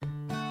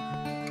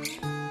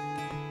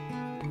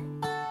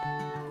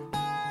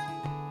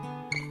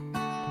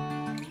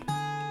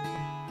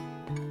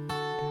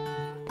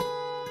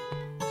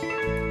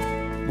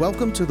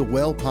Welcome to the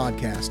Well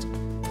Podcast.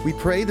 We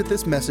pray that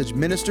this message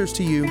ministers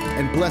to you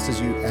and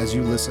blesses you as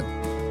you listen.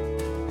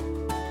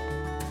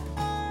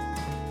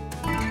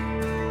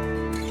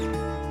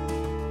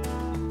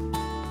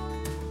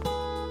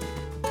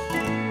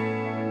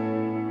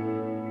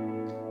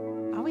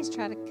 I always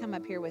try to come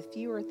up here with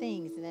fewer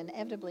things, and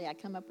inevitably I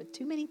come up with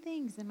too many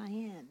things in my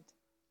hand.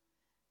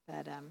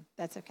 But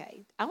that's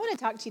okay. I want to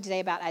talk to you today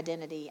about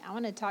identity. I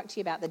want to talk to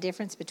you about the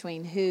difference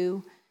between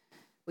who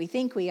we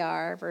think we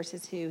are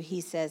versus who he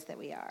says that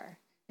we are.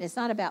 And it's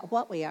not about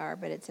what we are,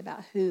 but it's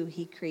about who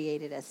he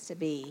created us to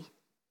be.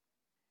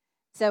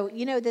 So,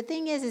 the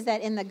thing is that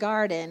in the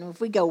garden,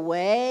 if we go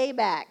way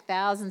back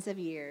thousands of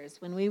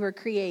years, when we were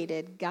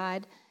created,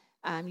 God,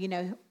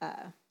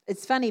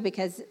 it's funny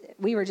because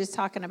we were just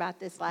talking about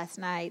this last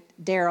night.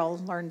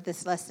 Daryl learned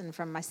this lesson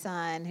from my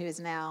son, who is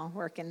now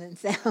working in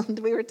sound.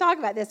 We were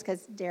talking about this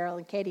because Daryl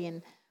and Katie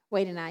and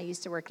Wade and I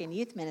used to work in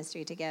youth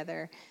ministry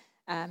together,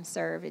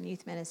 serve in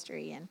youth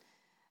ministry,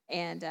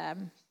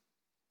 and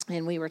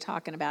we were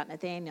talking about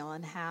Nathaniel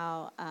and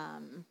how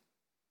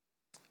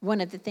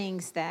one of the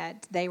things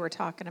that they were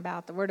talking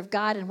about, the Word of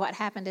God and what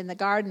happened in the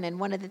garden, and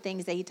one of the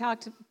things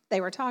that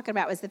they were talking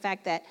about was the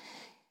fact that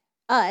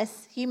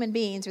us, human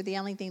beings, are the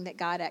only thing that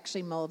God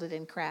actually molded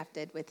and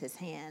crafted with his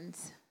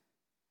hands.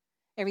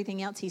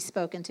 Everything else he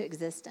spoke into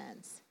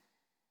existence.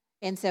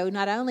 And so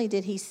not only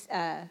did he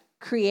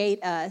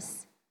create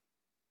us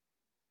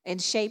and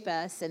shape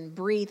us and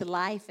breathe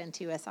life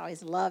into us, I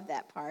always love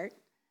that part,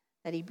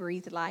 that he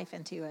breathed life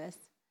into us,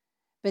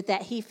 but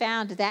that he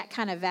found that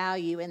kind of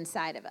value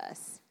inside of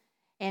us.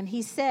 And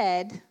he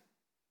said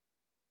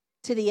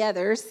to the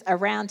others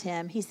around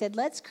him, he said,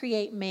 let's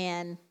create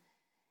man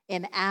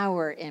in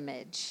our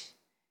image.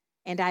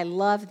 And I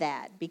love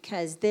that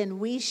because then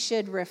we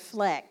should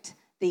reflect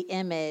the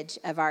image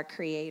of our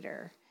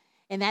Creator.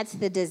 And that's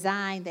the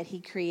design that he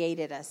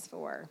created us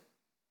for.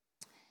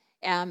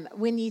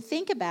 When you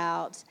think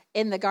about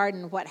in the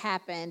garden what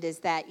happened is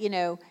that,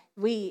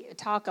 we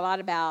talk a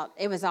lot about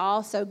it was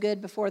all so good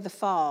before the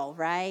fall,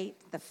 right?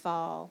 The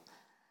fall.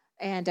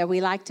 And we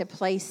like to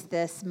place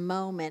this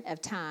moment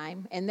of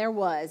time, and there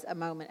was a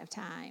moment of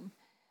time.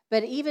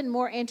 But even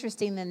more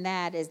interesting than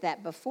that is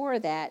that before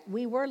that,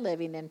 we were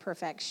living in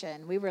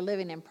perfection. We were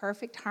living in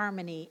perfect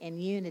harmony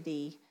and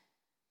unity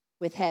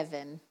with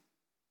heaven,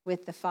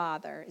 with the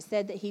Father. It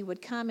said that he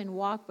would come and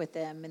walk with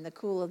them in the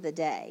cool of the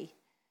day.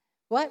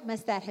 What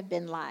must that have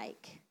been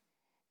like?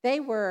 They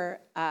were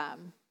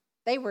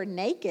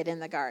naked in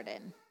the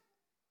garden.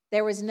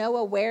 There was no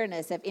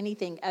awareness of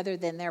anything other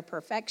than their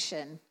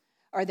perfection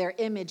or their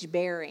image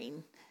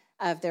bearing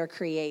of their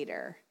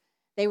Creator.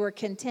 They were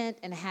content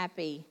and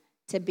happy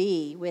to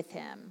be with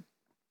him.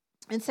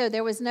 And so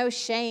there was no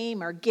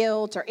shame or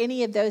guilt or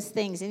any of those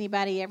things.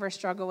 Anybody ever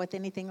struggle with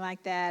anything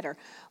like that, or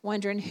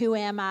wondering who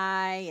am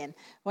I and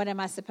what am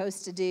I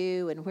supposed to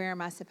do and where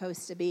am I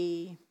supposed to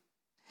be,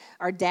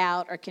 or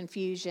doubt or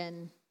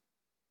confusion?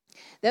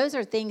 Those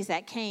are things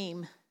that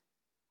came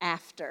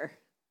after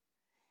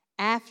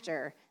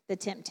the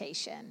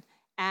temptation,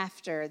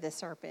 after the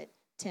serpent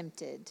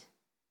tempted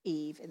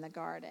Eve in the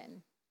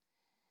garden.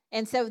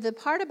 And so the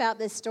part about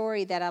this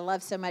story that I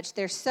love so much,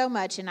 there's so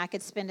much, and I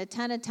could spend a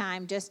ton of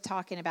time just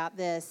talking about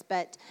this,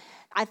 but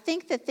I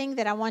think the thing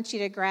that I want you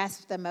to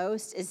grasp the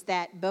most is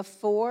that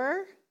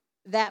before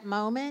that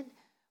moment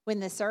when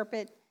the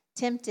serpent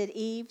tempted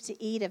Eve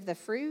to eat of the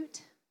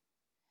fruit,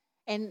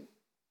 and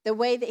the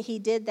way that he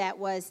did that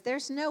was,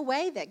 there's no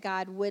way that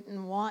God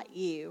wouldn't want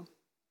you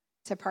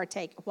to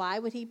partake. Why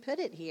would he put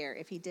it here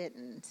if he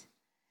didn't?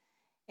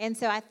 And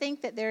so I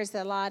think that there's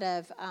a lot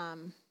of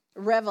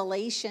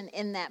revelation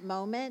in that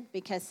moment,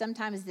 because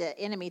sometimes the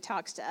enemy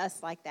talks to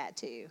us like that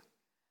too.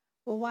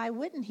 Well, why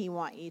wouldn't he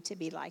want you to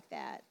be like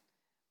that?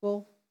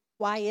 Well,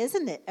 why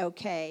isn't it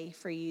okay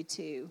for you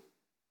to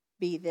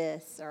be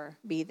this or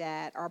be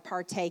that, or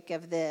partake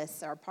of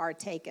this or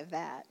partake of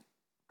that?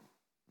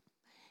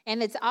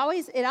 And it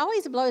always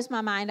blows my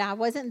mind. I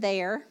wasn't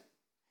there,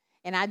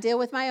 and I deal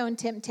with my own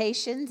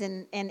temptations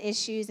and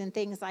issues and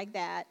things like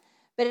that.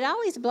 But it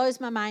always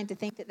blows my mind to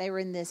think that they were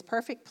in this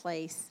perfect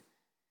place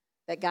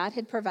that God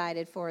had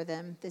provided for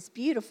them, this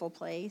beautiful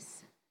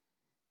place.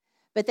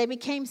 But they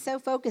became so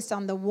focused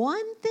on the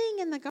one thing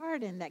in the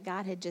garden that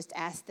God had just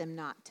asked them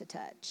not to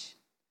touch.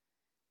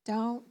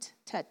 Don't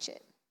touch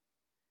it.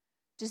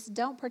 Just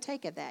don't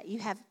partake of that. You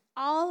have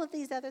all of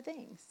these other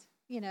things,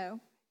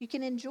 you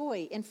can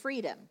enjoy in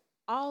freedom.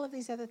 All of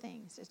these other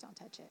things, just don't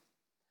touch it.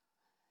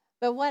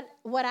 But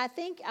what I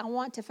think I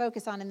want to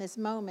focus on in this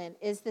moment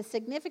is the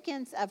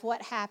significance of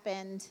what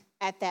happened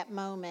at that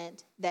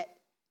moment that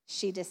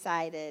she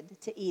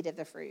decided to eat of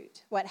the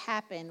fruit. What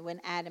happened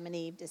when Adam and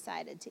Eve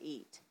decided to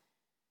eat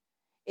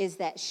is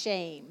that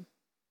shame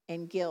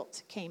and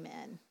guilt came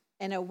in,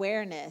 an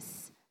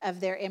awareness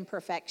of their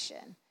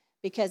imperfection,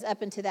 because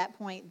up until that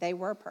point, they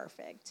were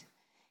perfect.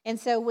 And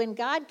so when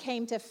God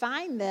came to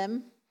find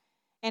them,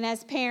 and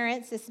as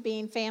parents, this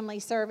being family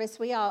service,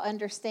 we all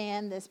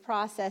understand this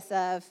process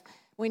of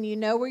when you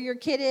know where your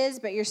kid is,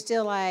 but you're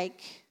still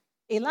like,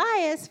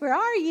 Elias, where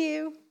are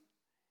you?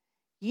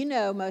 You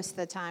know most of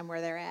the time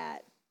where they're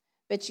at,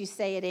 but you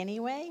say it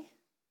anyway.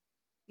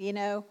 You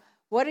know,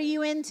 what are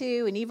you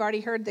into? And you've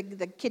already heard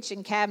the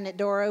kitchen cabinet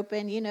door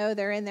open. You know,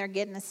 they're in there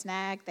getting a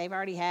snack. They've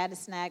already had a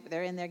snack, but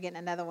they're in there getting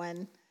another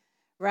one,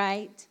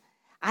 right?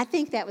 I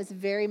think that was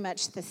very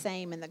much the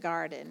same in the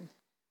garden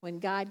when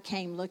God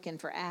came looking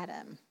for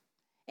Adam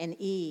and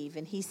Eve,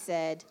 and he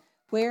said,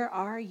 "Where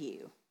are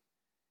you?"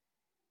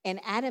 And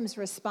Adam's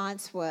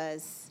response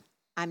was,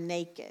 "I'm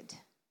naked."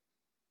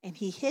 And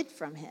he hid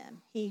from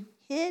him. He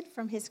hid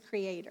from his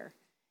creator.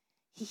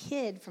 He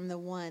hid from the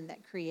one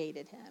that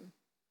created him.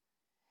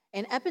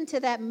 And up until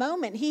that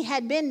moment, he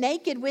had been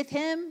naked with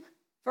him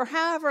for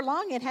however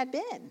long it had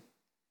been.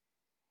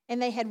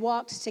 And they had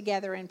walked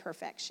together in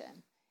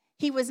perfection.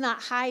 He was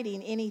not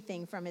hiding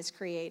anything from his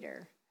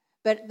creator,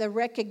 but the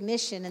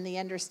recognition and the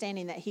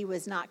understanding that he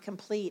was not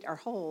complete or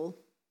whole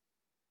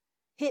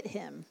hit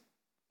him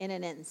in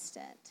an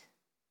instant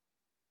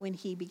when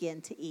he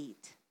began to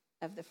eat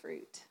of the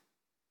fruit.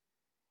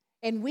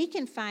 And we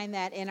can find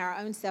that in our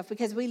own self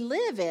because we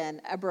live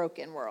in a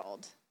broken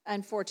world,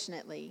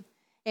 unfortunately.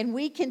 And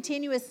we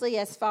continuously,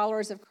 as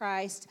followers of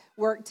Christ,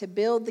 work to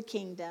build the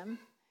kingdom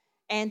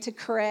and to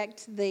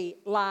correct the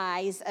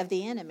lies of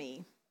the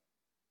enemy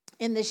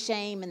and the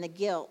shame and the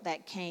guilt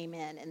that came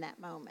in that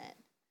moment.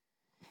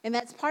 And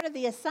that's part of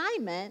the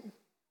assignment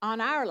on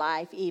our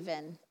life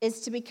even,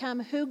 is to become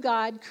who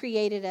God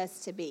created us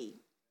to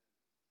be.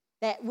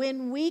 That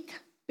when we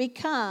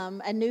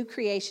become a new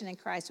creation in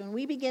Christ, when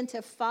we begin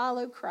to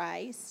follow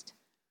Christ,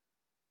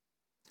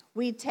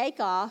 we take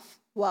off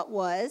what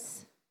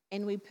was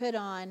and we put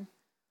on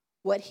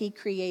what he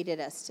created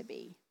us to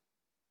be,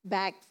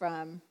 back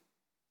from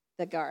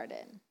the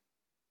garden.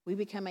 We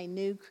become a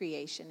new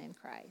creation in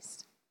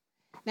Christ.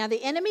 Now,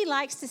 the enemy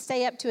likes to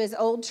stay up to his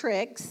old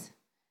tricks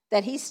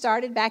that he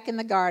started back in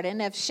the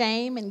garden of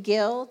shame and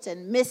guilt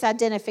and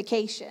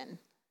misidentification.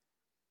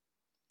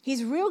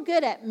 He's real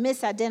good at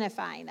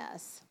misidentifying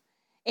us.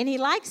 And he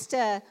likes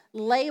to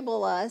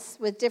label us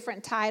with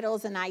different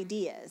titles and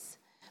ideas.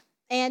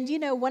 And, you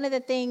know, one of the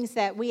things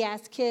that we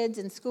ask kids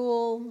in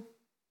school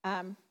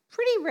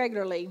pretty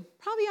regularly,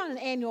 probably on an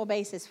annual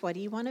basis, what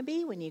do you want to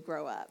be when you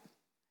grow up?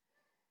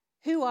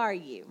 Who are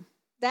you?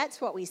 That's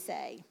what we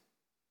say.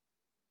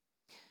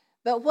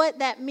 But what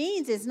that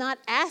means is not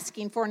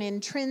asking for an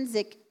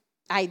intrinsic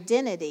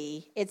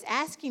identity. It's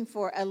asking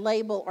for a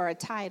label or a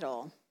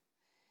title.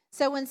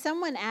 So when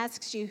someone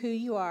asks you who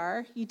you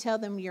are, you tell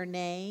them your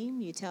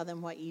name, you tell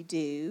them what you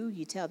do,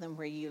 you tell them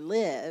where you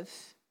live,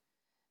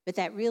 but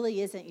that really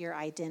isn't your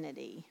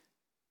identity.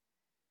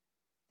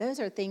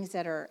 Those are things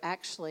that are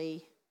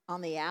actually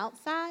on the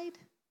outside.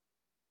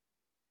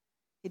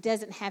 It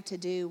doesn't have to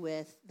do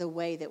with the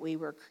way that we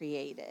were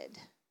created.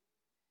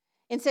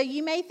 And so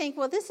you may think,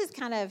 well, this is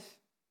kind of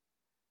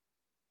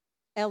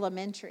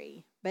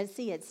elementary, but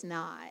see, it's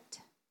not.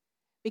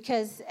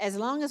 Because as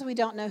long as we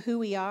don't know who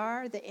we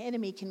are, the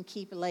enemy can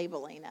keep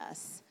labeling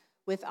us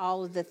with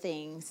all of the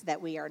things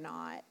that we are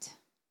not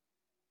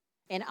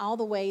and all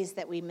the ways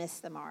that we miss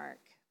the mark.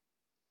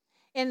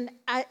 And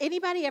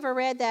anybody ever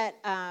read that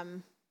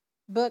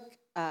book,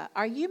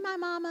 Are You My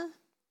Mama?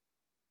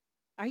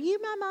 Are You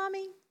My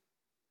Mommy?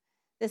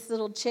 This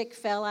little chick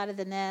fell out of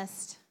the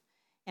nest.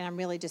 And I'm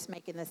really just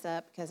making this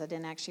up because I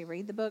didn't actually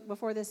read the book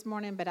before this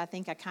morning, but I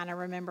think I kind of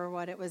remember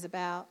what it was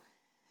about.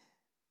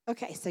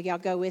 Okay, so y'all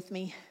go with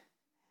me.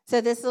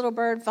 So this little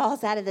bird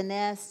falls out of the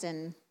nest,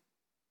 and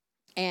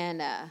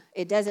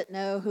it doesn't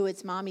know who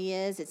its mommy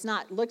is. It's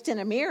not looked in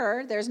a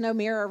mirror. There's no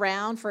mirror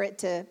around for it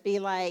to be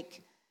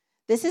like,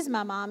 this is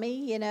my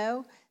mommy, you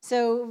know.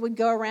 So it would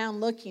go around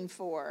looking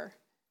for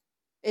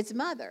its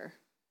mother.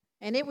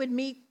 And it would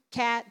meet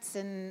cats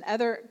and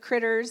other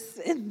critters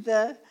in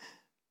the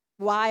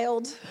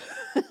wild.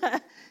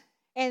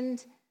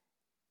 And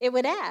it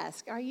would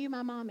ask, are you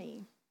my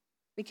mommy?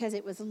 Because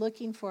it was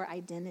looking for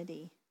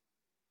identity.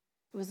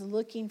 It was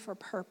looking for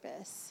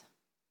purpose.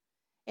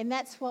 And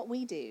that's what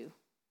we do.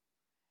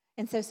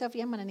 And so,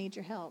 Sophie, I'm going to need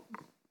your help.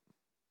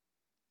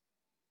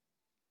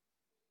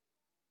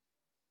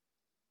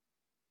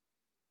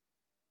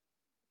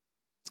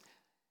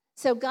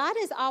 So God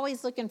is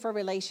always looking for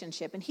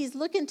relationship, and he's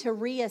looking to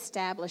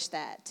reestablish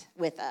that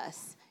with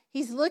us.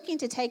 He's looking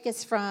to take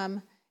us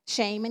from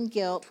shame and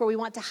guilt, where we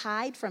want to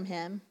hide from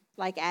him,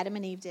 like Adam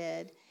and Eve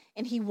did,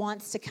 and he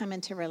wants to come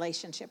into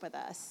relationship with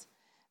us.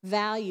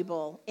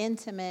 Valuable,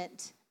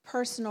 intimate,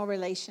 personal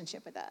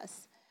relationship with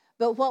us.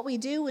 But what we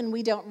do when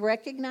we don't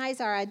recognize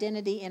our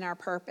identity and our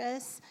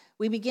purpose,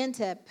 we begin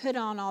to put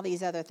on all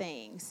these other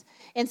things.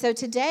 And so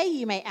today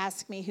you may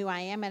ask me who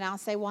I am, and I'll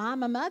say, well,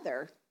 I'm a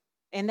mother.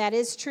 And that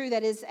is true.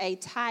 That is a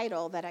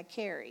title that I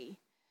carry.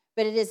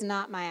 But it is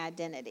not my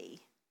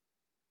identity.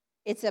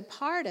 It's a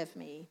part of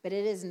me, but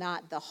it is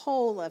not the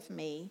whole of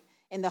me.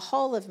 And the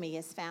whole of me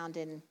is found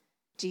in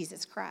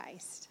Jesus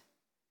Christ.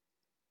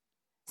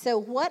 So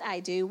what I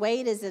do,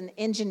 Wade is an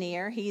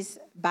engineer. He's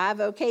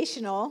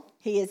bivocational.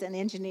 He is an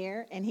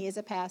engineer and he is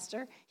a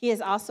pastor. He is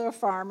also a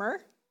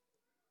farmer,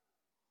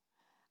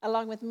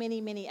 along with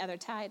many, many other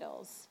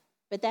titles.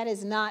 But that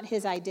is not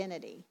his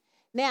identity.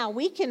 Now,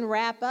 we can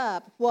wrap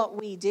up what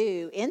we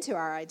do into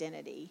our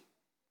identity,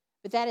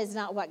 but that is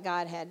not what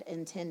God had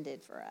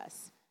intended for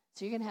us.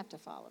 So you're going to have to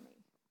follow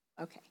me.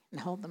 Okay, and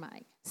hold the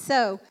mic.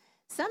 So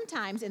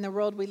sometimes in the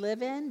world we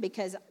live in,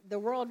 because the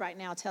world right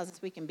now tells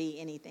us we can be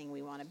anything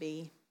we want to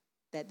be,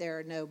 that there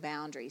are no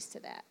boundaries to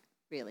that,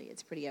 really.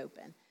 It's pretty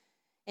open.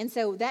 And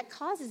so that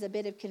causes a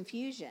bit of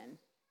confusion.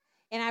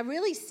 And I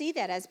really see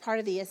that as part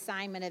of the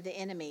assignment of the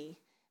enemy,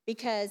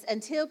 because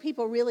until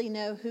people really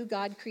know who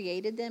God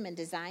created them and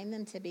designed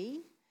them to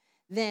be,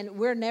 then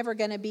we're never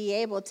going to be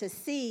able to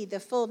see the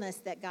fullness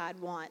that God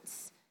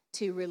wants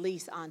to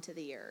release onto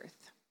the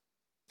earth.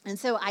 And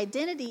so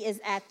identity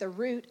is at the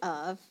root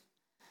of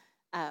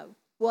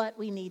what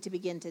we need to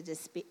begin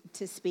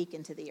to speak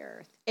into the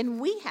earth.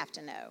 And we have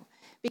to know,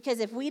 because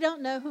if we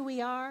don't know who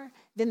we are,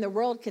 then the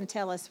world can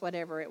tell us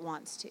whatever it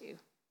wants to,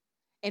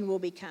 and we'll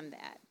become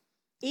that.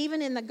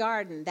 Even in the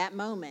garden, that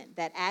moment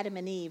that Adam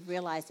and Eve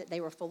realized that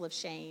they were full of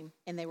shame,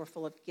 and they were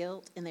full of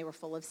guilt, and they were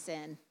full of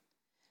sin.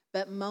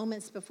 But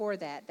moments before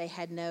that, they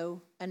had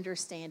no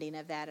understanding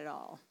of that at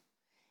all.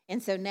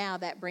 And so now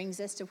that brings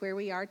us to where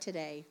we are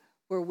today,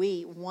 where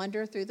we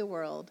wander through the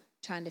world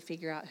trying to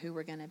figure out who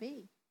we're going to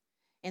be.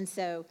 And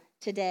so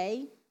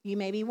today, you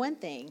may be one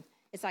thing.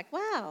 It's like,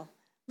 wow,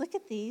 look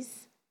at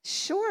these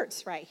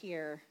shorts right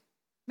here.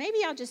 Maybe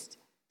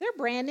they're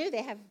brand new.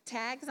 They have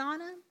tags on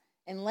them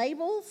and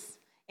labels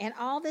and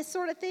all this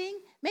sort of thing.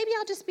 Maybe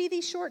I'll just be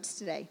these shorts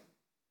today.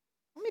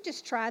 Let me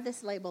just try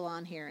this label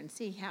on here and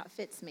see how it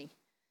fits me.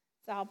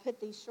 So I'll put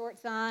these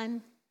shorts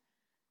on,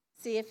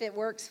 see if it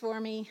works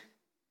for me.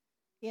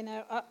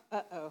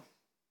 Uh-oh.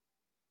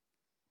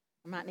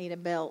 I might need a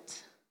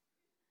belt.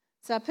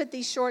 So I put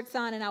these shorts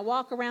on, and I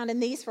walk around in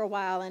these for a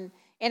while, and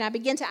I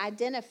begin to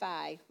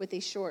identify with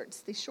these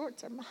shorts. These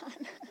shorts are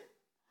mine.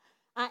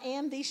 I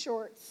am these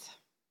shorts.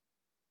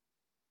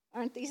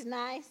 Aren't these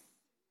nice?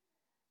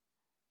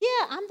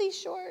 Yeah, I'm these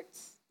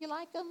shorts. You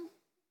like them?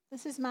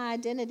 This is my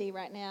identity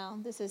right now.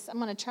 I'm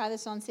going to try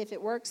this on, see if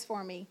it works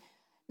for me.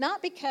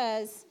 Not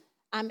because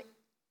I'm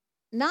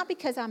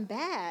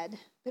bad,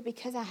 but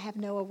because I have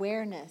no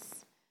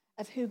awareness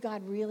of who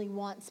God really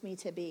wants me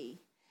to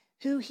be,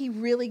 who he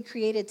really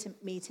created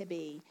me to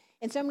be.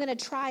 And so I'm going to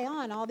try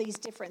on all these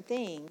different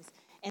things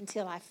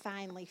until I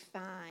finally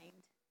find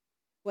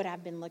what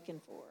I've been looking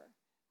for,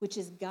 which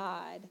is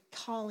God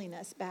calling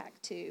us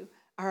back to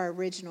our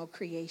original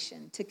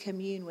creation, to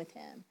commune with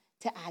him,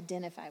 to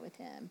identify with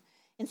him.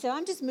 And so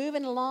I'm just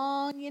moving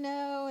along,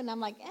 and I'm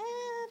like,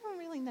 I don't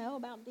really know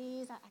about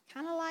these. I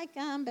kind of like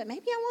them, but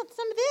maybe I want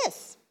some of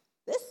this.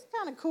 This is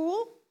kind of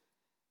cool.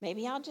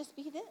 Maybe I'll just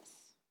be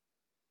this.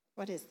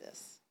 What is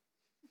this?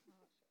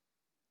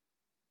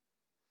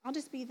 I'll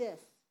just be this.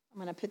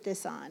 I'm going to put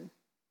this on.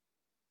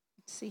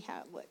 See how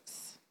it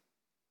looks.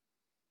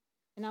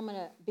 And I'm going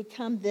to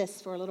become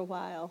this for a little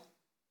while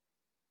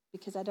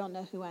because I don't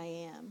know who I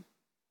am.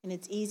 And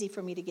it's easy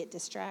for me to get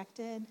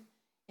distracted,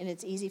 and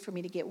it's easy for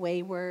me to get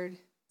wayward.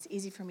 It's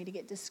easy for me to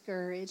get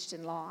discouraged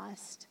and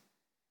lost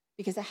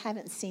because I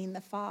haven't seen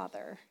the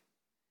Father.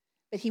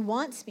 But he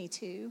wants me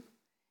to,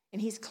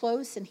 and he's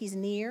close and he's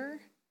near.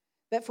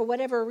 But for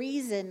whatever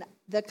reason,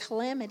 the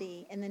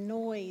calamity and the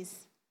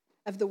noise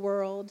of the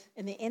world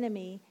and the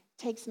enemy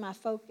takes my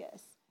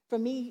focus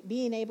from me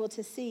being able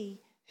to see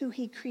who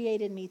he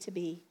created me to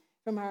be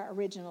from our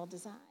original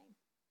design,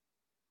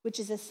 which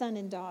is a son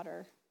and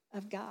daughter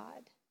of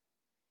God.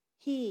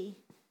 He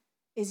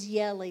is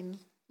yelling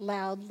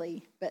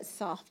loudly but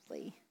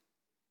softly,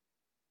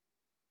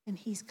 and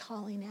he's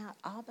calling out,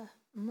 Abba,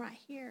 I'm right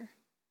here.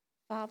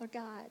 Father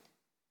God,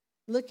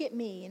 look at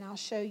me and I'll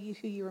show you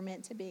who you were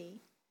meant to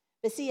be.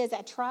 But see, as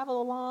I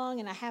travel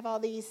along and I have all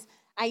these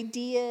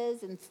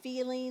ideas and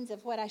feelings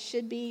of what I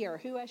should be or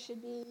who I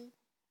should be,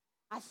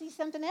 I see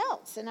something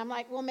else. And I'm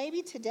like, well,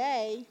 maybe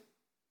today,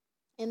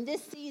 in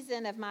this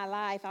season of my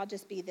life, I'll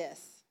just be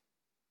this.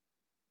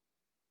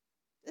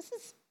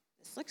 This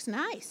looks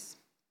nice.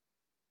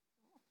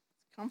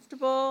 It's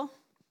comfortable.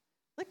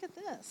 Look at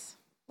this.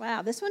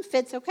 Wow, this one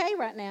fits okay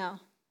right now.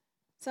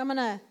 So I'm going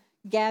to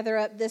gather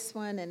up this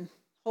one and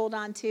hold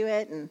on to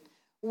it and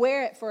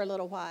wear it for a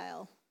little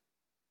while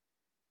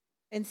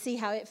and see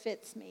how it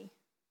fits me.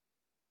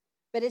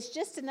 But it's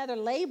just another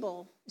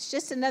label. It's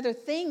just another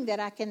thing that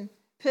I can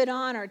put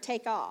on or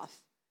take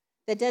off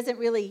that doesn't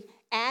really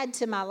add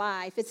to my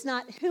life. It's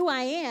not who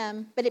I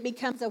am, but it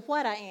becomes a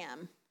what I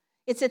am.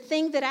 It's a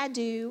thing that I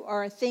do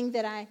or a thing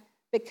that I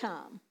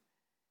become.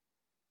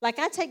 Like,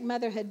 I take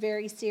motherhood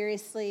very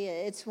seriously.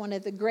 It's one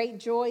of the great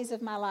joys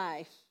of my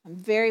life. I'm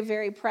very,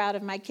 very proud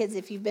of my kids.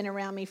 If you've been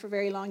around me for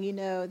very long, you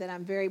know that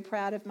I'm very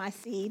proud of my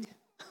seed.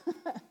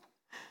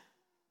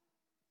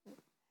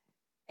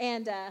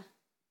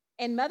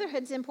 And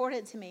motherhood's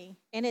important to me,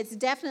 and it's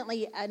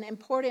definitely an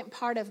important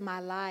part of my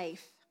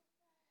life.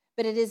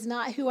 But it is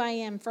not who I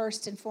am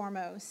first and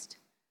foremost.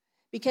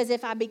 Because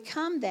if I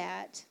become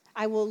that,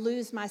 I will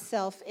lose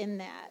myself in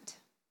that.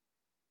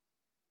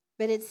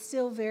 But it's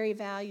still very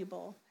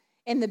valuable.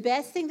 And the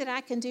best thing that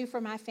I can do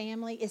for my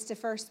family is to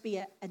first be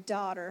a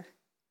daughter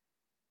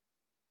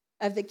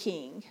of the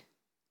King.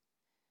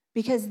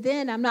 Because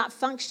then I'm not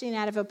functioning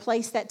out of a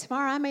place that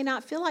tomorrow I may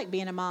not feel like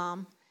being a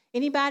mom.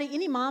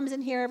 Any moms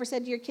in here ever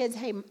said to your kids,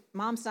 hey,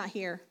 mom's not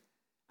here?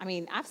 I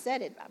mean, I've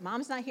said it.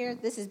 Mom's not here.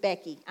 This is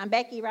Becky. I'm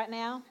Becky right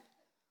now.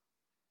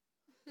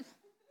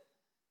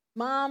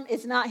 Mom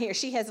is not here.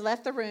 She has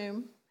left the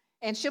room,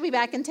 and she'll be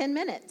back in 10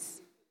 minutes.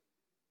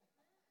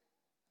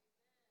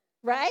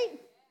 Right?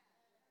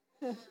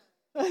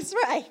 That's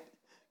right.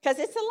 Because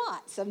it's a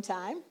lot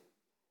sometimes.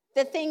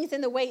 The things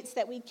and the weights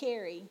that we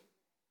carry.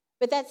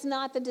 But that's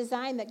not the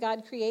design that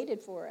God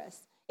created for us.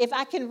 If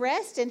I can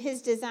rest in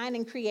his design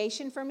and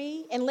creation for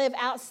me and live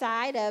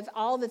outside of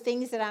all the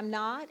things that I'm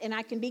not, and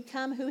I can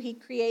become who he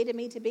created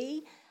me to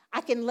be,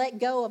 I can let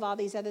go of all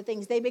these other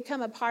things. They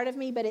become a part of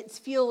me, but it's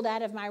fueled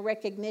out of my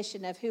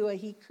recognition of who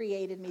he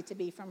created me to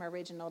be from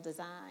original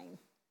design.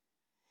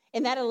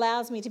 And that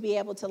allows me to be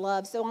able to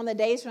love. So on the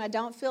days when I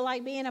don't feel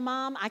like being a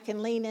mom, I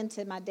can lean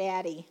into my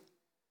daddy.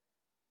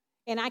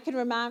 And I can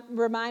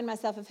remind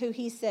myself of who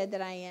he said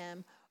that I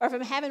am. Or if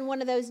I'm having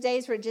one of those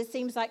days where it just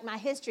seems like my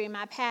history and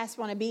my past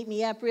want to beat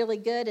me up really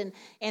good,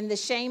 and the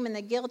shame and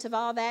the guilt of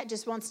all that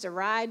just wants to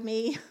ride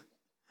me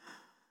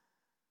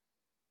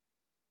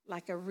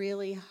like a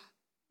really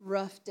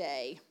rough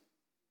day,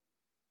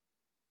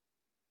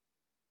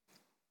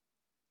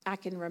 I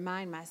can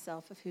remind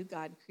myself of who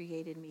God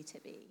created me to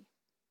be.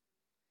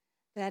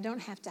 That I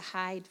don't have to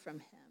hide from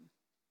him.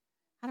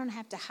 I don't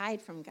have to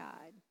hide from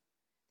God.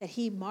 That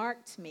he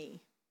marked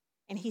me.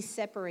 And he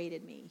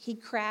separated me. He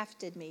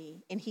crafted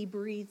me. And he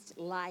breathed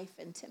life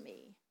into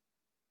me.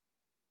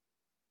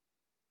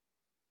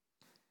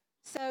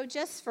 So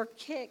just for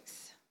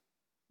kicks,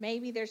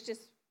 maybe there's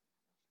just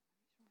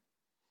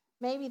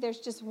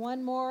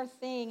one more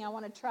thing I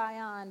want to try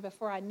on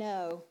before I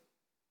know.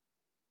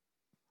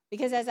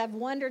 Because as I've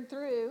wandered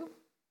through.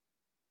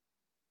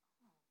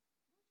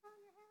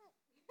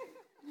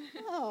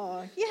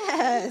 Oh,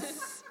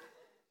 yes.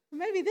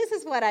 Maybe this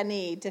is what I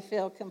need to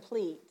feel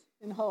complete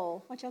and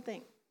whole. What y'all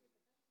think?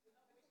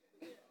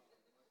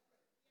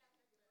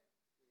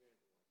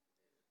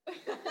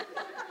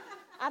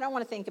 I don't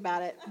want to think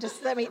about it.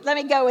 Just let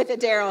me go with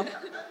it, Daryl.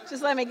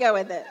 Just let me go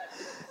with it.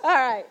 All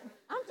right.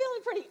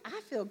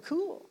 I feel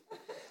cool.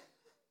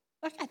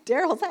 I got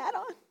Daryl's hat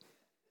on.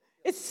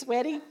 It's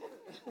sweaty.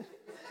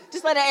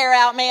 Just let it air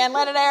out, man.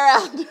 Let it air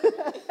out.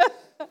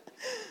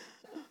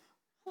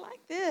 I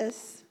like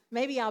this.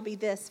 Maybe I'll be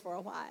this for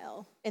a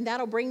while, and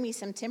that'll bring me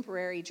some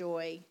temporary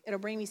joy. It'll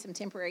bring me some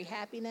temporary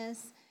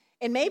happiness,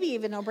 and maybe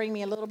even it'll bring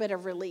me a little bit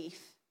of relief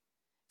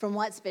from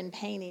what's been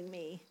paining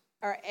me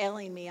or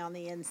ailing me on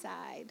the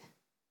inside.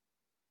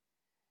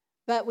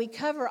 But we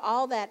cover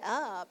all that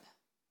up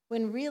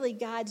when really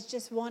God's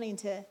just wanting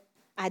to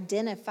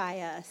identify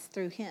us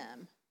through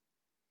him.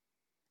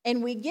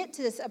 And we get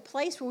to a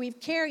place where we've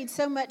carried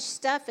so much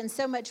stuff and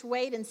so much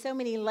weight and so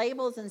many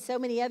labels and so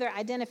many other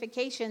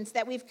identifications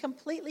that we've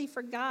completely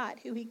forgot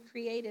who he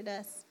created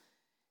us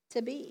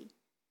to be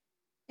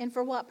and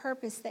for what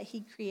purpose that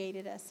he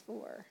created us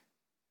for.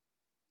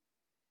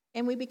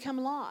 And we become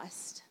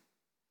lost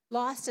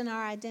in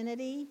our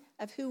identity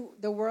of who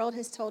the world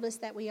has told us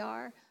that we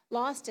are,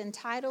 lost in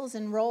titles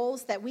and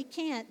roles that we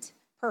can't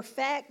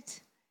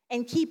perfect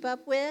and keep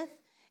up with.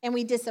 And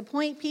we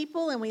disappoint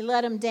people and we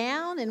let them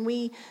down, and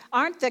we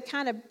aren't the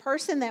kind of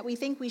person that we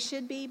think we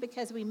should be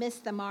because we miss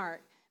the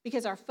mark,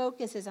 because our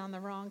focus is on the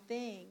wrong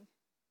thing.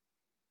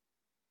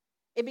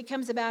 It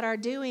becomes about our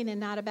doing and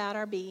not about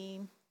our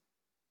being.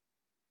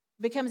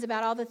 It becomes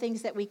about all the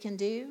things that we can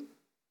do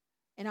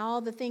and all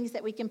the things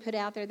that we can put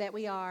out there that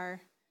we are,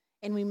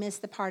 and we miss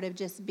the part of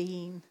just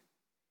being.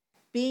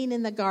 Being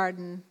in the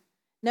garden,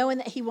 knowing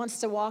that he wants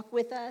to walk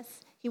with us.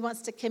 He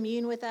wants to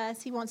commune with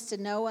us. He wants to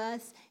know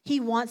us. He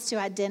wants to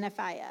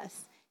identify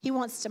us. He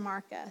wants to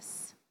mark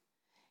us.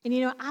 And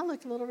I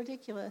look a little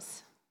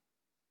ridiculous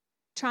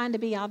trying to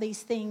be all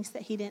these things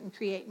that he didn't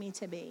create me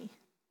to be.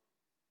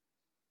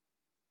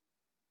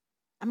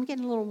 I'm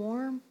getting a little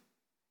warm.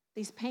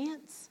 These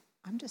pants,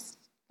 I'm just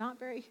not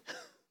very,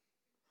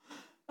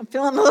 I'm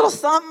feeling a little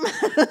something.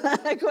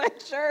 I'm not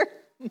quite sure.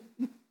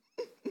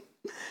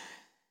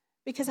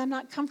 Because I'm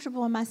not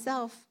comfortable in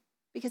myself.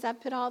 Because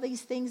I've put all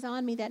these things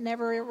on me that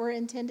never were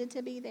intended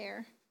to be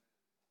there.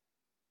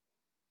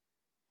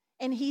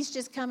 And he's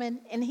just coming,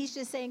 and he's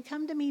just saying,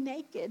 come to me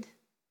naked.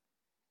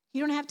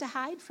 You don't have to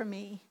hide from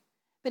me.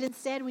 But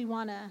instead, we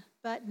want to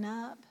button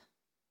up,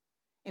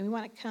 and we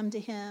want to come to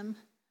him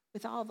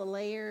with all the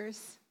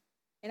layers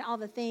and all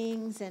the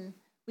things. And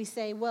we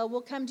say, well,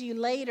 we'll come to you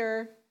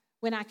later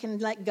when I can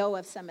let go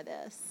of some of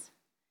this.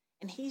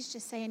 And he's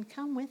just saying,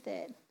 come with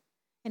it,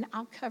 and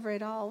I'll cover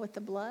it all with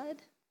the blood.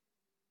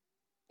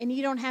 And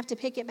you don't have to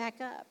pick it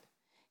back up.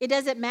 It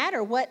doesn't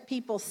matter what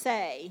people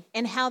say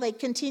and how they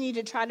continue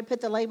to try to put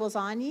the labels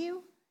on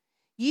you.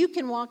 You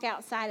can walk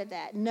outside of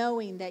that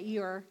knowing that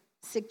you're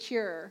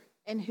secure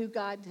in who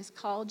God has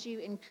called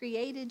you and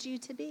created you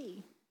to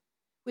be,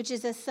 which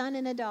is a son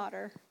and a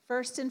daughter.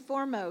 First and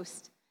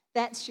foremost,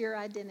 that's your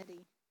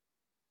identity,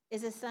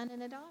 is a son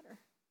and a daughter.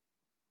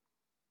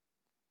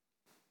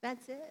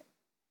 That's it.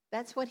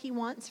 That's what he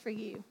wants for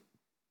you.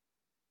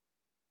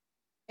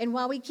 And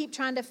while we keep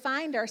trying to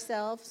find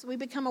ourselves, we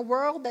become a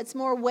world that's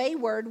more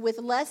wayward with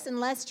less and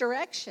less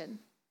direction.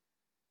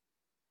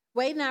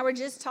 Wade and I were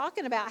just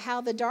talking about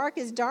how the dark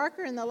is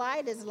darker and the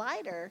light is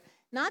lighter.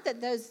 Not that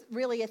those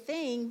really a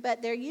thing,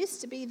 but there used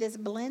to be this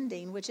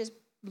blending, which is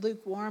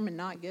lukewarm and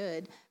not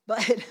good.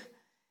 But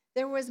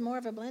there was more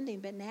of a blending.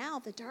 But now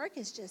the dark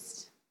is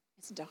just,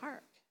 it's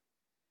dark.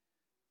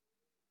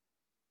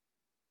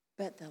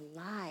 But the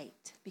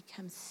light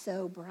becomes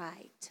so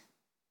bright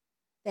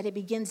that it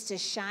begins to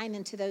shine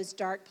into those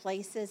dark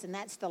places, and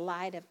that's the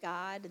light of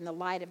God and the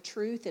light of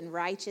truth and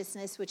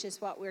righteousness, which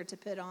is what we're to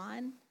put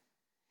on.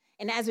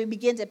 And as we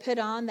begin to put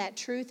on that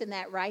truth and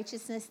that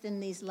righteousness, then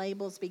these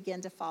labels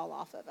begin to fall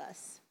off of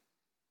us.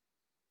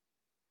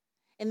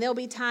 And there'll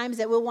be times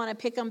that we'll want to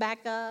pick them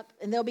back up,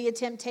 and there'll be a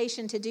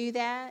temptation to do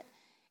that,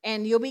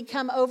 and you'll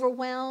become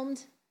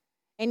overwhelmed,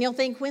 and you'll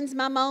think, when's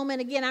my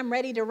moment? Again, I'm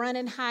ready to run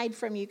and hide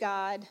from you,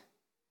 God,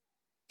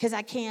 because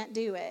I can't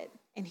do it.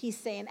 And he's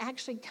saying,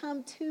 actually,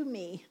 come to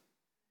me.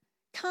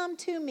 Come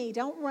to me.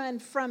 Don't run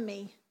from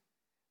me.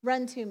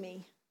 Run to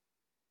me.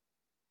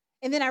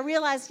 And then I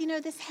realized,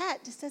 this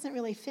hat just doesn't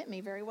really fit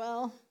me very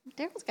well.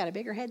 Daryl's got a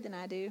bigger head than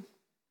I do.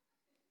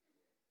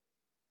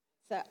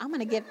 So I'm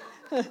going to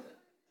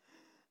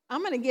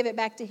give it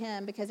back to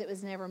him because it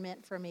was never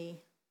meant for me.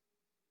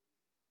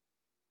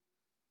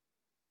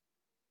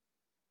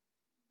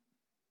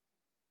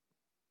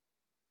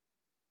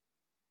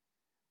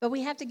 But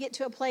we have to get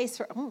to a place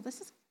where,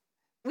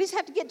 we just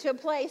have to get to a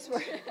place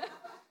where,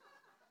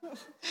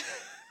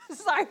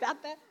 sorry about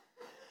that,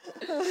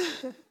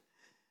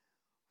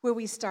 where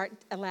we start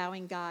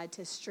allowing God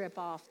to strip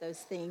off those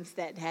things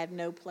that have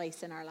no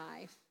place in our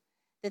life,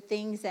 the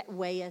things that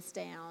weigh us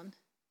down,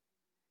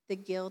 the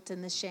guilt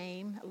and the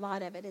shame. A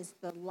lot of it is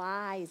the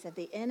lies of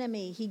the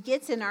enemy. He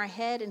gets in our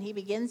head and he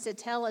begins to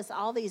tell us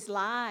all these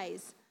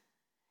lies.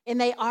 And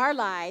they are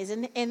lies.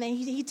 And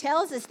he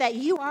tells us that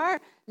you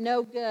are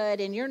no good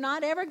and you're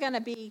not ever going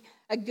to be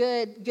a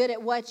good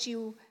at what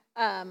you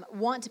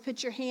want to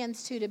put your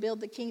hands to build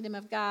the kingdom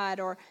of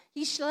God. Or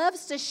he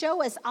loves to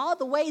show us all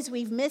the ways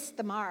we've missed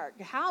the mark,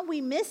 how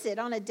we miss it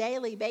on a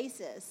daily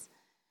basis.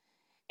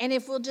 And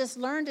if we'll just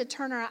learn to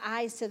turn our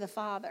eyes to the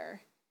Father,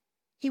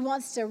 he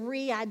wants to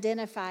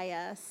re-identify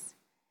us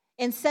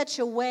in such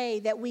a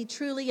way that we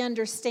truly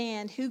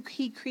understand who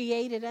he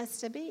created us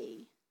to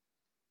be.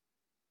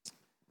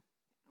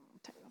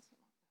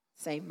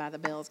 Saved by the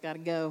Bell's got to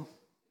go.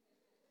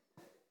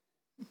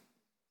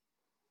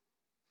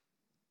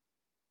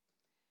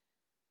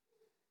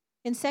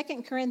 In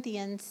 2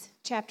 Corinthians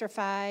chapter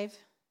 5,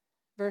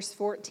 verse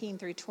 14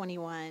 through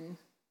 21,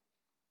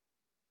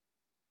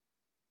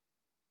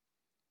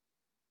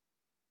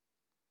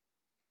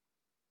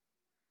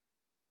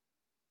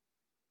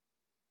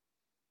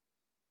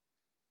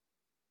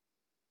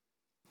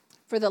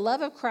 for the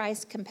love of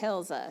Christ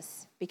compels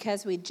us,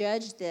 because we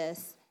judge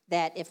this,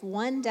 that if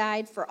one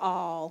died for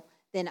all,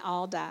 then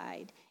all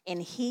died. And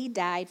he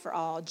died for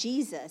all.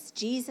 Jesus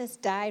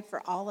died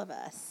for all of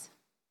us.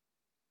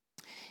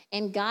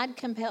 And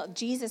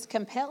Jesus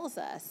compels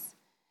us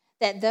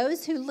that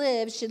those who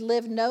live should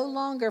live no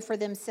longer for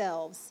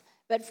themselves,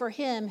 but for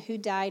him who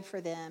died for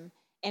them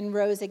and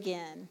rose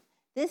again.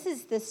 This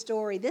is the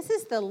story. This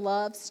is the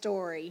love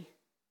story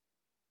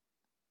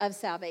of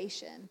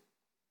salvation.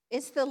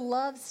 It's the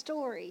love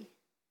story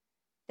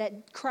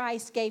that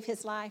Christ gave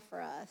his life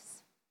for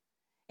us.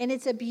 And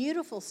it's a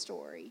beautiful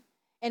story.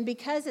 And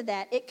because of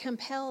that, it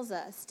compels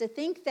us to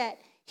think that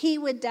he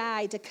would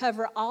die to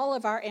cover all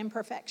of our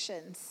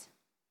imperfections.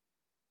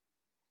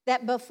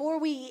 That before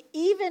we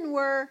even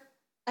were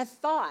a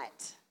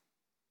thought,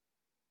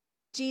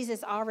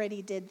 Jesus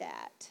already did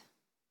that.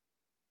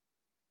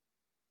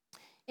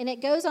 And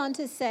it goes on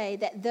to say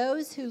that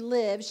those who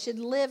live should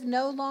live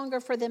no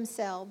longer for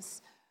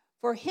themselves,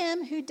 for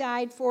him who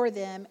died for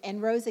them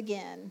and rose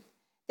again.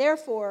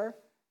 Therefore,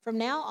 from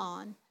now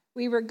on,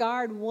 we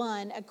regard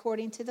one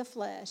according to the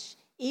flesh,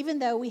 even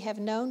though we have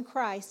known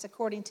Christ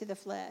according to the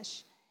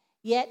flesh.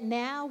 Yet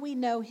now we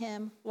know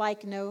him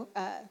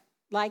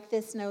like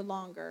this no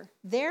longer.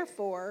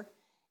 Therefore,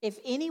 if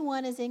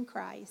anyone is in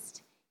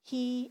Christ,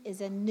 he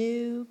is a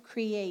new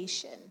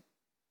creation.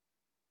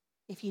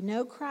 If you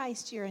know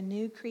Christ, you're a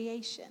new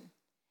creation.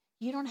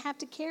 You don't have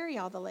to carry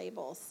all the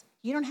labels.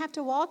 You don't have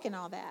to walk in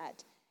all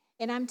that.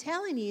 And I'm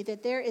telling you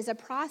that there is a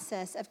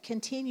process of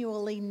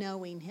continually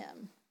knowing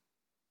him.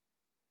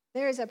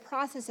 There is a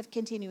process of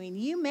continuing.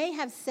 You may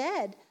have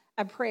said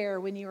a prayer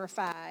when you were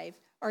 5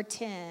 or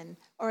 10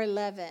 or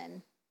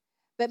 11,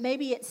 but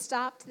maybe it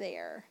stopped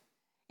there.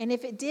 And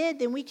if it did,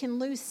 then we can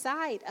lose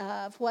sight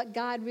of what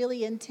God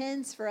really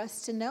intends for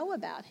us to know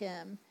about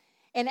him.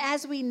 And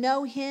as we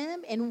know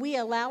him and we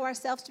allow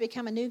ourselves to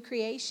become a new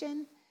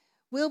creation,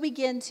 we'll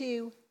begin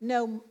to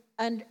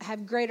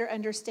have greater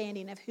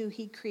understanding of who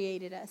he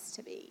created us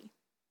to be.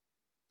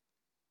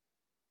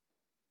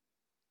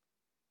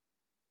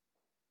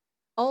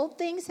 Old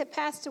things have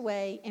passed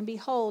away, and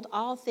behold,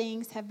 all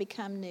things have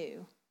become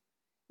new.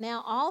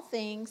 Now all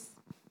things,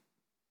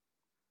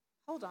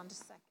 hold on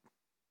just a second.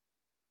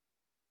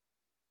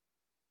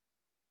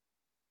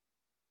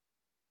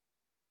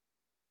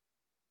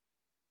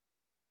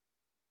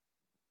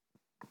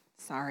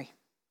 Sorry.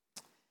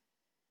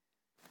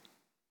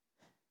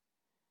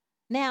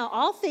 Now,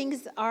 all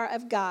things are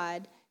of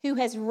God, who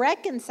has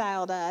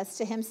reconciled us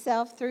to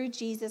himself through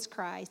Jesus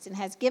Christ and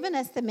has given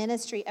us the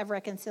ministry of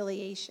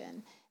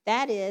reconciliation.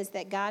 That is,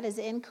 that God is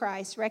in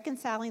Christ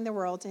reconciling the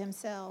world to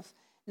himself,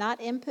 not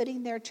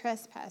imputing their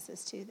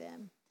trespasses to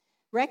them.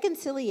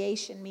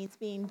 Reconciliation means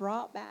being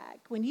brought back.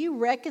 When you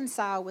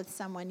reconcile with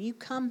someone, you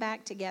come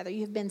back together.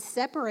 You've been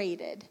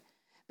separated,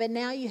 but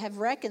now you have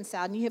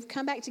reconciled and you have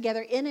come back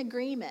together in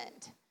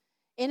agreement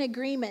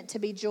to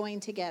be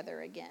joined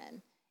together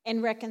again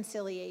in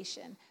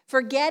reconciliation.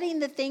 Forgetting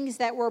the things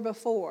that were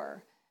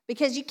before,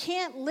 because you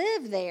can't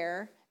live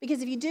there,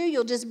 because if you do,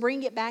 you'll just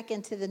bring it back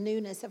into the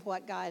newness of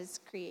what God has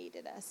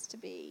created us to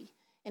be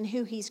and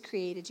who he's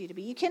created you to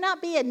be. You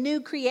cannot be a new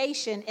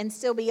creation and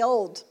still be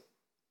old.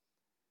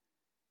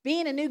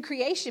 Being a new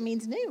creation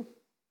means new.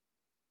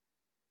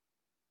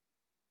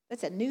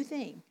 That's a new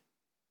thing.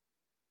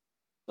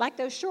 Like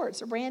those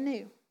shorts are brand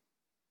new.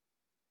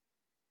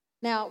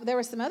 Now, there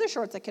were some other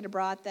shorts I could have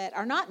brought that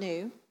are not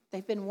new.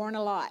 They've been worn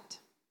a lot.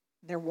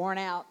 They're worn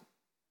out.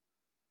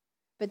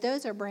 But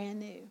those are brand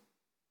new.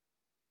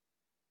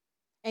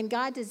 And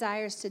God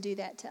desires to do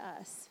that to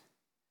us.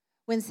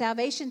 When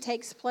salvation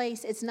takes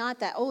place, it's not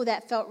that, oh,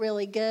 that felt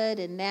really good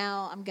and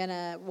now I'm going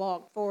to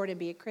walk forward and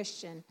be a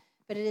Christian.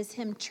 But it is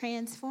him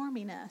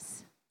transforming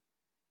us.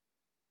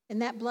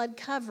 And that blood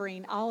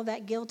covering all of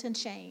that guilt and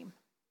shame.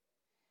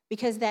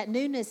 Because that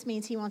newness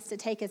means he wants to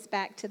take us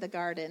back to the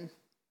garden.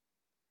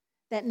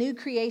 That new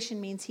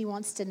creation means he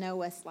wants to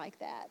know us like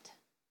that.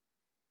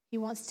 He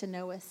wants to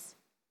know us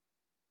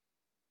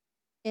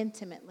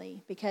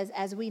intimately. Because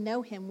as we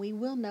know him, we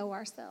will know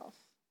ourselves.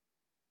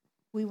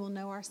 We will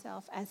know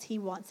ourselves as he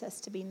wants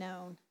us to be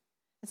known.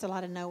 That's a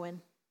lot of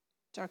knowing.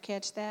 Did y'all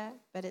catch that?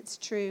 But it's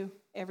true,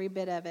 every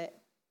bit of it.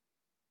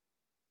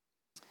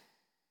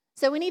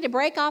 So we need to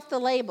break off the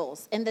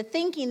labels and the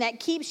thinking that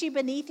keeps you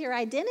beneath your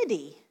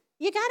identity.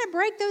 You got to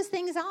break those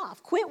things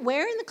off. Quit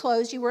wearing the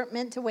clothes you weren't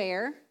meant to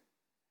wear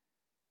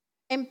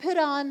and put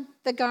on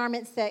the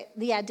garments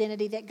the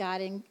identity that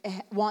God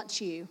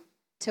wants you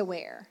to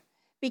wear.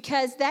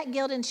 Because that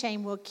guilt and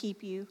shame will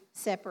keep you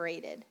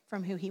separated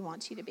from who he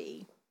wants you to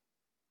be.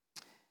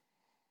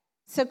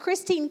 So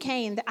Christine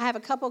Kane, I have a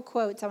couple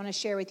quotes I want to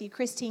share with you.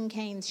 Christine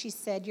Kane, she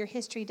said, your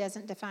history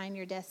doesn't define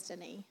your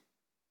destiny.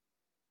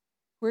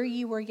 Where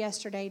you were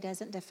yesterday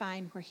doesn't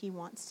define where he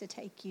wants to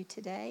take you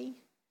today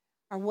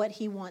or what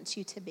he wants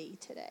you to be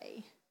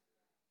today.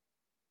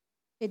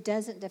 It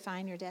doesn't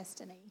define your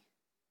destiny.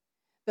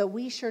 But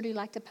we sure do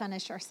like to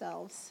punish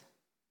ourselves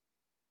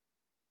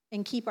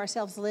and keep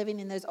ourselves living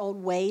in those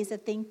old ways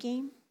of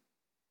thinking.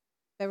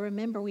 But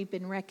remember, we've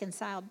been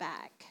reconciled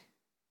back.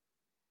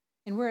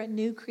 And we're a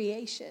new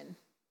creation.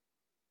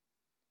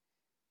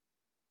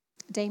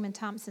 Damon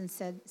Thompson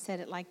said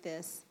it like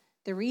this.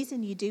 The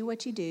reason you do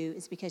what you do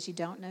is because you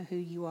don't know who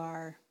you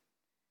are.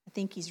 I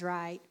think he's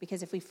right,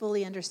 because if we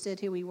fully understood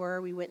who we were,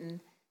 we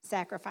wouldn't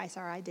sacrifice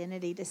our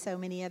identity to so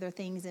many other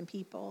things and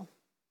people.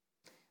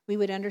 We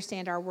would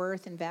understand our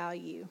worth and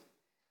value.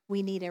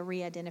 We need a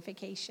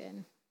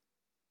re-identification.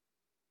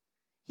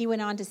 He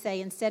went on to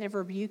say, instead of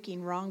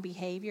rebuking wrong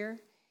behavior,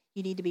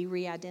 you need to be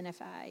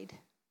re-identified.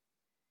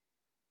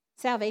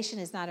 Salvation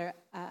is not a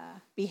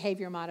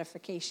behavior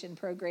modification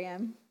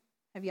program.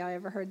 Have y'all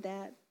ever heard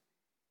that?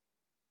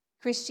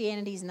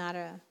 Christianity is not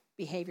a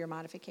behavior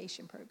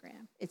modification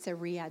program. It's a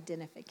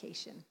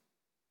re-identification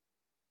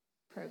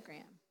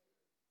program.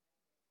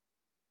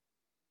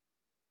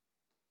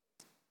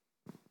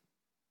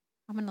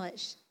 I'm going to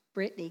let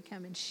Brittany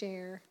come and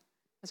share.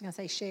 I was going to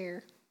say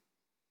share.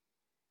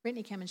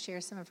 Brittany come and share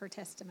some of her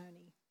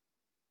testimony.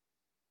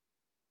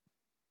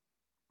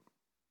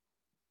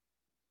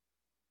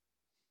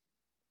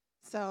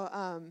 So,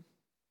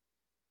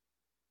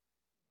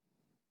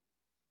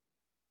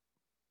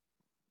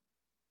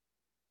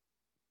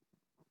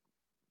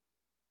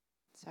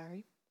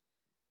 sorry,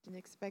 didn't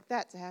expect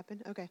that to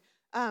happen. Okay,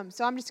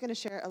 so I'm just going to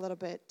share a little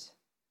bit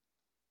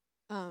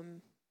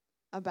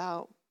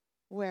about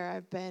where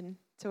I've been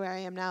to where I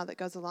am now that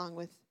goes along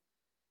with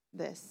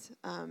this.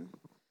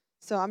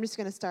 So I'm just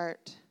going to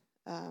start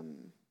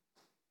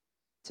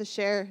to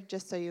share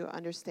just so you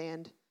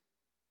understand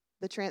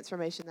the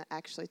transformation that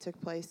actually took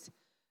place.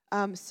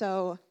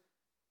 So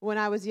when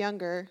I was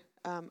younger,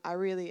 I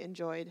really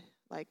enjoyed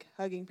like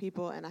hugging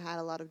people, and I had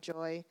a lot of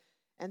joy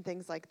and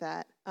things like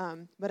that.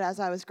 But as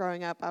I was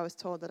growing up, I was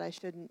told that I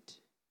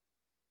shouldn't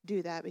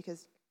do that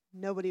because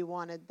nobody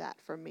wanted that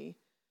from me.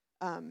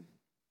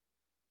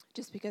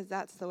 Just because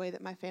that's the way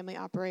that my family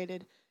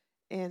operated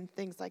and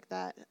things like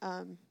that.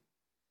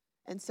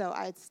 And so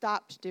I had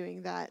stopped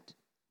doing that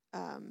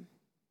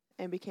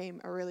and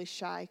became a really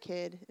shy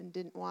kid and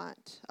didn't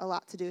want a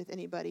lot to do with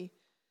anybody.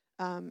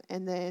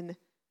 And then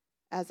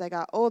as I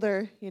got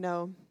older,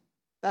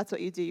 that's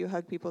what you do. You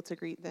hug people to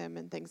greet them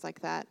and things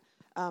like that.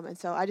 And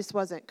so I just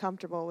wasn't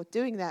comfortable with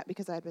doing that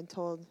because I had been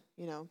told,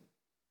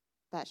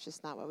 that's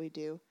just not what we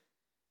do.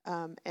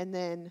 And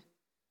then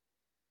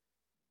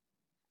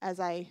as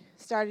I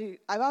started,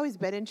 I've always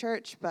been in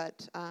church,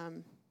 but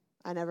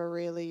I never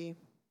really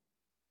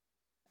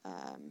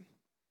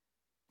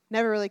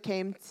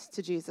came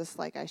to Jesus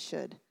like I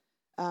should.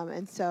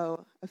 And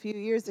so a few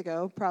years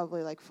ago,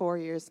 probably like 4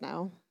 years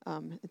now,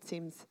 it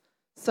seems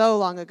so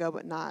long ago,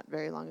 but not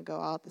very long ago,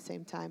 all at the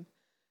same time,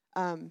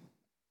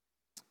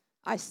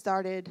 I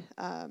started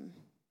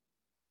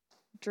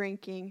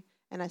drinking,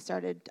 and I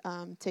started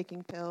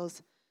taking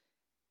pills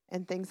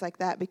and things like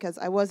that because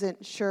I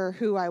wasn't sure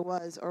who I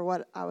was or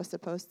what I was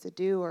supposed to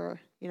do or,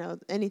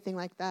 anything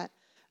like that.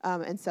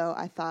 And so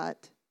I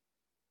thought,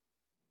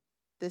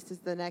 this is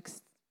the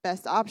next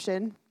best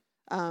option.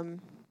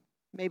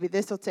 Maybe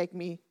this will take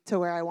me to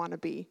where I want to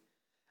be.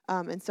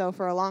 And so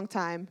for a long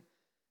time,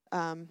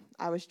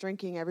 I was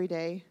drinking every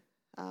day.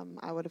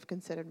 I would have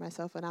considered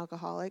myself an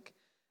alcoholic.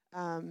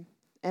 And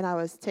I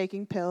was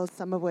taking pills,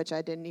 some of which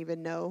I didn't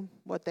even know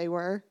what they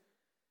were.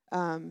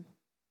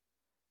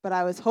 But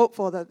I was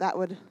hopeful that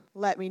would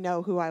let me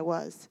know who I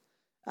was,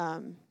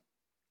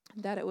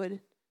 that it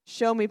would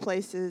show me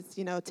places,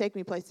 take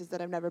me places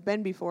that I've never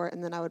been before,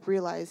 and then I would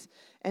realize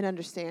and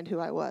understand who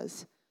I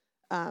was.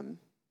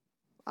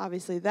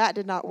 Obviously, that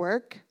did not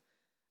work,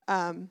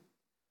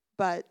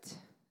 but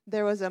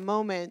there was a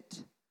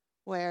moment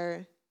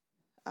where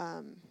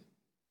I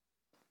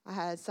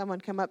had someone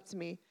come up to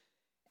me,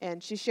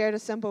 and she shared a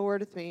simple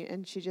word with me,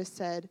 and she just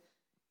said,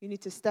 you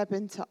need to step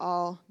into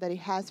all that he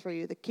has for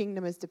you. The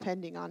kingdom is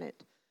depending on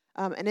it.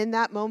 And in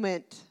that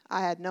moment,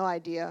 I had no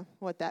idea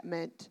what that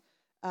meant.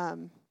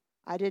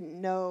 I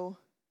didn't know,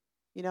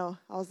 I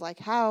was like,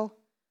 how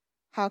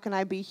can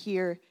I be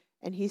here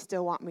and he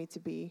still want me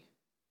to be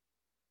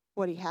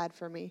what he had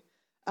for me?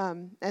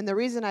 And the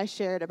reason I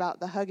shared about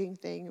the hugging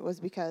thing was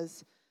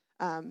because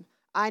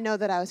I know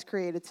that I was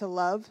created to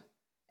love.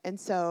 And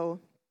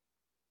so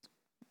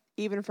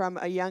even from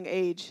a young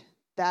age,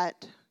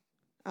 that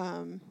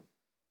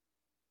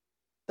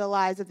the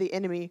lies of the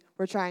enemy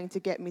were trying to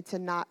get me to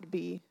not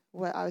be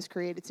what I was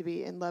created to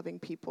be in loving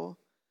people.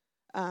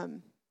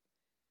 And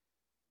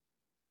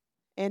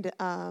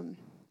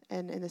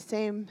in the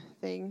same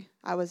thing,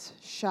 I was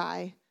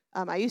shy.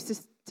 I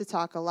used to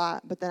talk a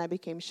lot, but then I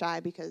became shy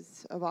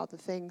because of all the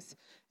things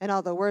and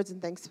all the words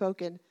and things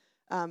spoken.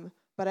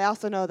 But I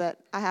also know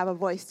that I have a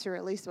voice to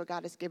release what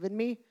God has given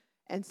me.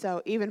 And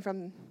so even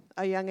from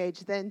a young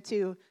age then,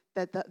 too,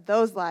 that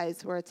those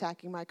lies were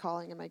attacking my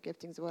calling and my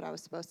giftings of what I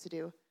was supposed to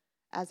do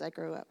as I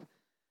grew up.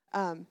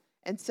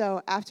 And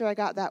so after I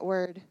got that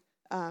word,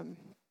 I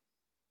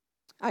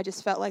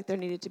just felt like there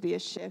needed to be a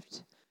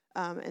shift.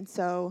 And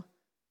so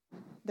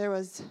there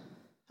was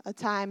a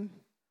time,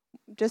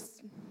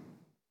 just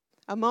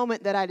a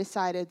moment that I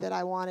decided that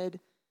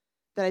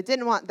I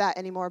didn't want that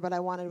anymore, but I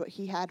wanted what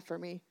he had for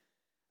me.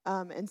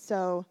 And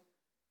so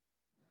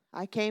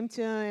I came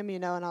to him,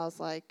 and I was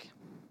like,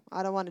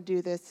 I don't want to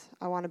do this.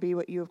 I want to be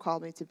what you have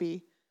called me to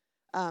be.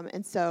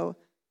 And so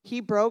he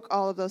broke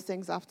all of those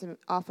things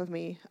off of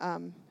me,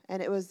 and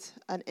it was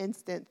an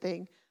instant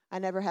thing. I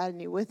never had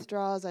any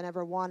withdrawals. I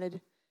never wanted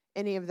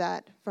any of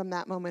that from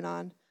that moment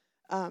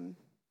on.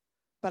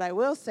 But I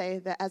will say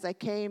that as I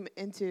came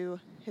into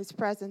his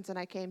presence and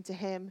I came to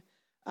him,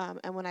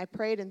 and when I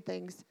prayed and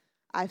things,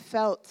 I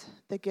felt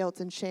the guilt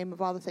and shame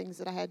of all the things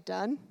that I had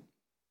done.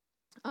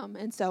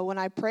 And so when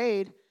I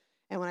prayed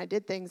and when I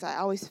did things, I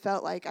always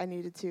felt like I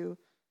needed to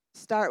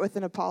start with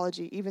an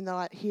apology, even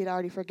though he had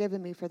already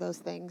forgiven me for those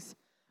things.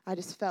 I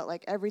just felt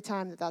like every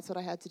time that's what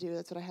I had to do,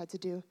 that's what I had to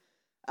do.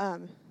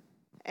 And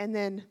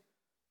then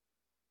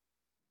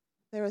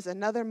there was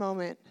another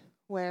moment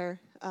where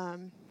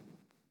I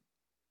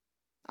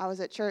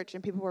was at church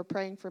and people were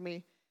praying for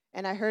me,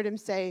 and I heard him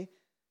say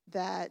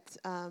that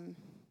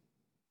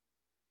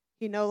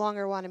he no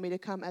longer wanted me to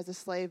come as a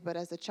slave, but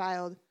as a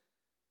child.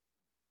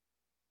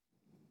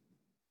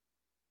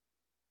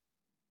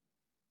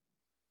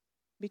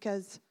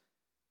 Because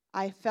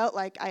I felt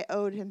like I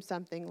owed him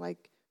something,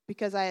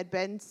 because I had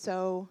done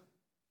so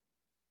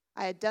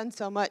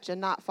much and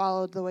not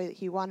followed the way that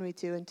he wanted me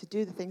to and to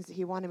do the things that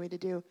he wanted me to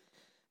do,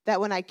 that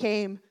when I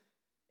came,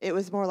 it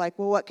was more like,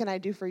 well, what can I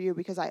do for you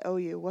because I owe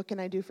you? What can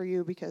I do for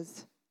you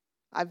because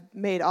I've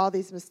made all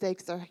these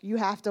mistakes, or you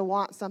have to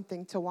want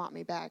something to want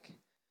me back.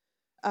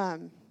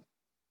 And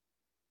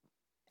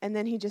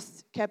then he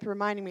just kept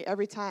reminding me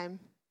every time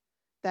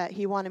that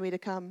he wanted me to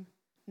come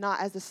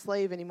not as a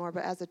slave anymore,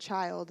 but as a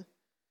child.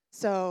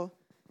 So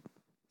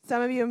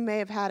some of you may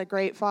have had a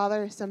great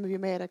father. Some of you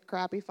may have had a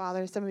crappy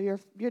father. Some of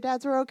your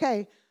dads were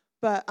okay.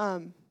 But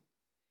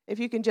if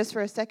you can just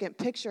for a second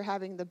picture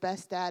having the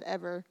best dad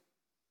ever,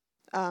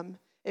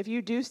 if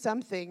you do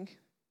something,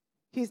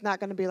 he's not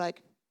going to be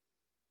like,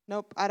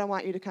 nope, I don't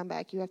want you to come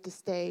back. You have to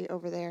stay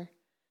over there.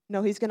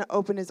 No, he's going to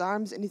open his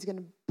arms and he's going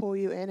to pull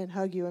you in and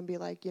hug you and be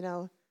like,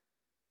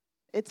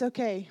 it's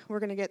okay. We're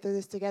going to get through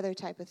this together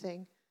type of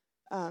thing.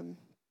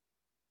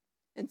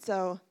 And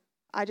so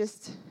I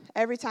just,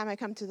 every time I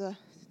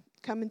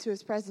come into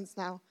his presence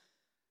now,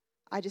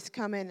 I just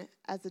come in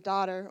as a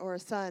daughter or a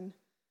son,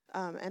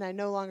 and I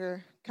no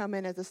longer come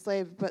in as a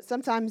slave. But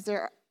sometimes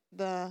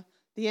the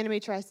enemy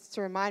tries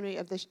to remind me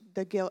of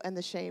the guilt and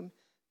the shame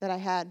that I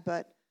had.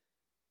 But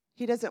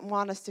He doesn't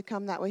want us to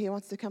come that way. He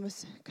wants to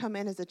come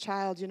in as a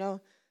child,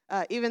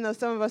 Even though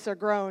some of us are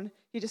grown,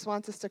 he just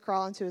wants us to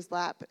crawl into his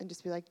lap and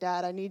just be like,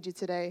 Dad, I need you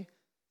today.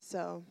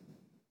 So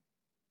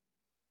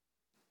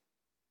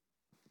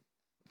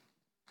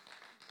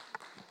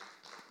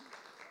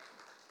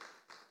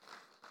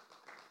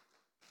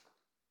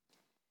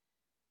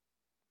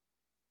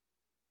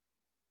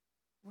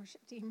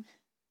worship team.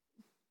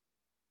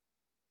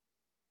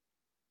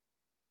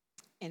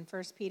 In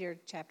 1 Peter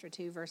chapter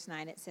 2, verse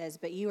 9, it says,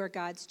 "But you are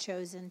God's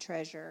chosen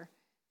treasure,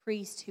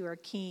 priests who are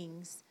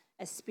kings,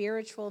 a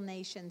spiritual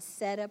nation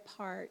set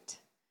apart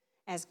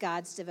as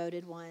God's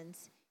devoted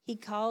ones. He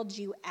called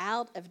you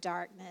out of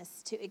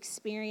darkness to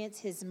experience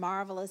his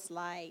marvelous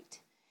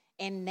light,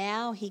 and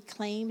now he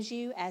claims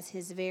you as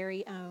his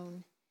very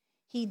own.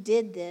 He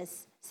did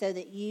this so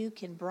that you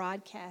can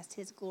broadcast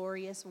his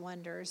glorious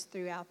wonders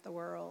throughout the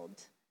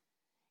world."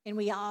 And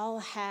we all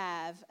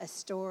have a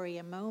story,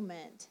 a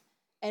moment,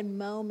 and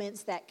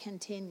moments that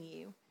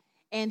continue.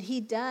 And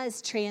he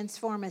does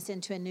transform us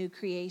into a new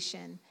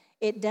creation.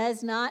 It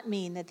does not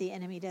mean that the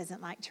enemy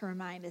doesn't like to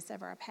remind us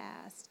of our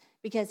past,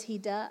 because he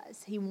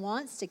does. He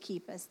wants to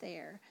keep us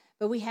there.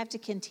 But we have to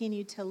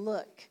continue to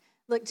look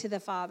to the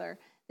Father.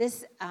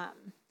 This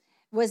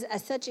was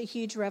such a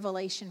huge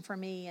revelation for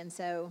me. And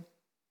so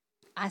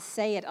I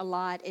say it a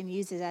lot and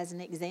use it as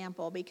an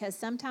example, because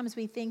sometimes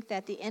we think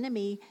that the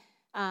enemy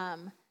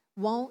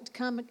won't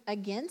come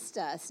against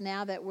us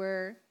now that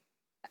we're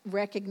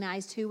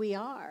recognized who we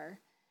are.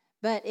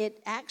 But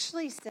it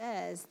actually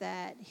says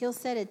that he'll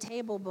set a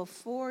table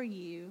before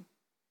you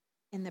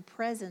in the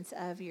presence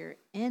of your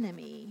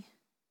enemy.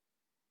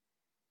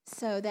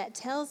 So that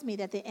tells me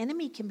that the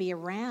enemy can be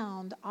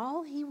around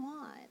all he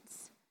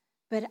wants,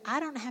 but I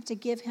don't have to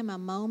give him a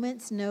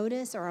moment's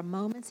notice or a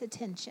moment's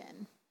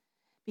attention,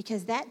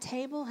 because that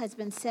table has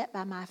been set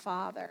by my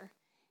Father.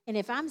 And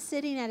if I'm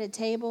sitting at a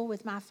table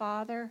with my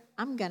Father,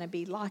 I'm going to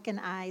be locking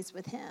eyes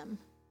with him.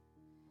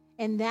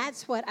 And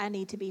that's what I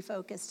need to be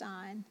focused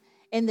on.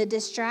 And the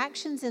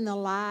distractions and the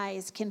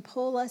lies can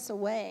pull us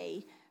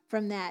away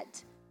from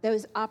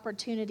those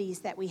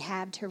opportunities that we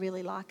have to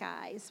really lock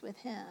eyes with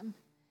him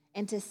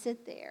and to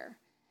sit there.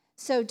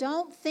 So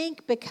don't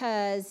think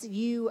because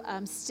you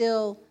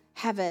still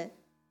have a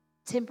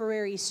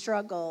temporary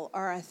struggle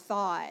or a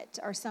thought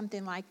or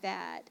something like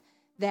that,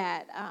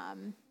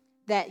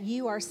 that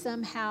you are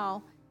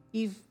somehow,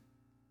 you've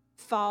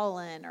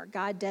fallen, or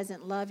God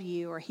doesn't love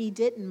you, or he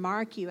didn't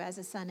mark you as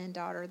a son and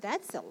daughter.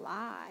 That's a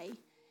lie.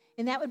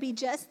 And that would be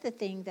just the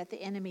thing that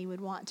the enemy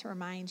would want to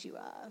remind you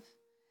of,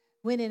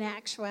 when in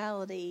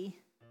actuality,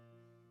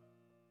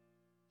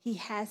 he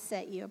has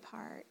set you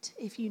apart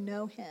if you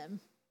know him.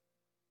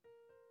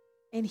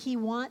 And he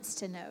wants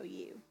to know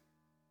you.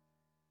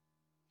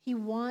 He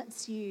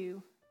wants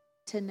you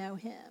to know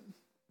him.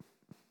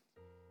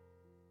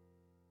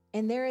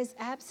 And there is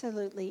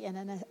absolutely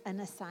an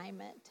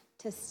assignment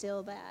to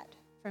steal that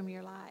from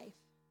your life.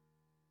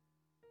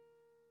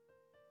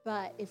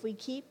 But if we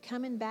keep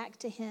coming back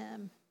to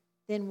him,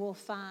 then we'll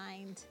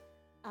find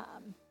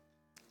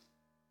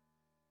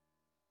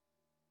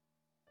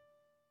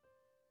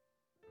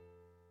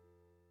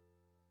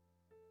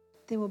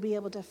then we'll be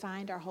able to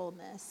find our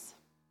wholeness.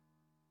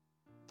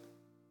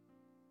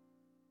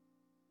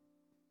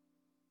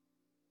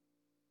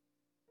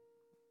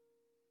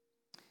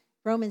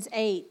 Romans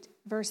 8,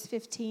 verse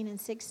 15 and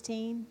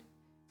 16,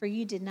 "For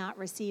you did not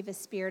receive a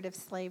spirit of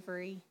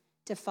slavery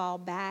to fall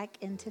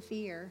back into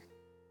fear."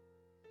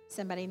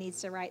 Somebody needs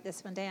to write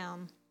this one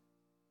down.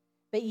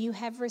 "But you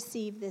have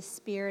received the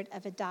spirit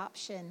of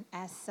adoption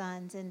as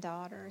sons and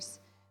daughters,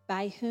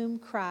 by whom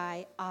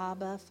cry,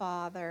 Abba,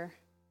 Father.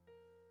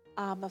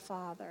 Abba,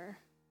 Father."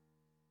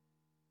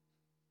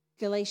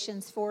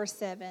 Galatians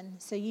 4:7,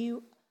 "So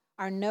you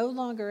are no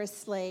longer a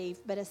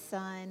slave, but a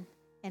son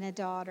and a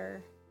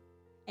daughter.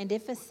 And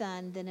if a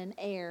son, then an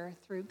heir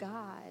through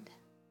God."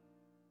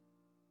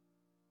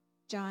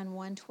 John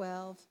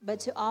 1:12, "But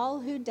to all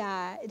who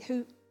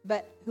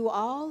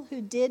all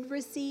who did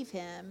receive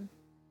him,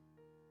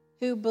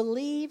 who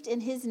believed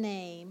in his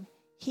name,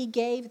 he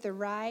gave the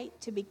right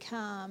to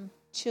become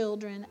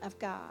children of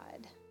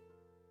God."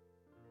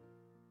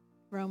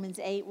 Romans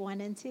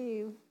 8:1 and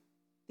 2,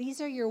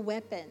 "These are your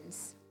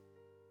weapons."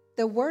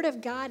 The word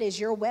of God is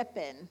your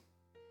weapon.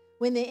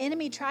 When the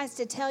enemy tries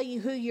to tell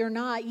you who you're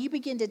not, you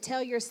begin to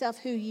tell yourself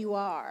who you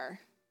are.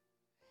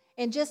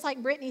 And just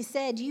like Brittany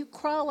said, you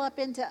crawl up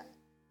into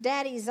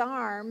Daddy's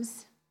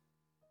arms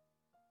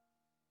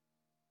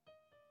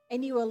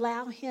and you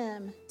allow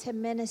him to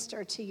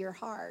minister to your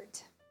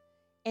heart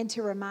and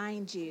to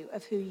remind you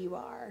of who you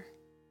are.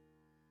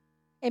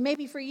 And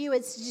maybe for you,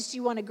 it's just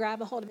you want to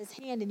grab a hold of his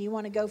hand and you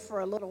want to go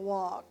for a little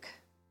walk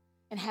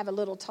and have a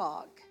little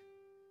talk.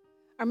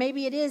 Or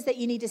maybe it is that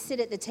you need to sit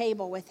at the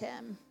table with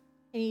him.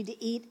 You need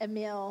to eat a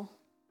meal,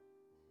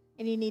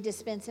 and you need to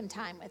spend some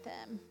time with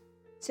him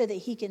so that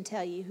he can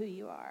tell you who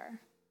you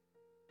are.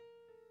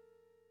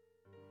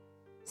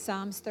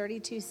 Psalms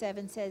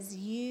 32:7 says,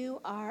 "You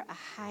are a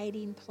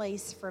hiding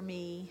place for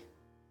me.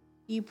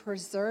 You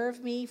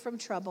preserve me from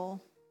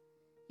trouble.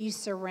 You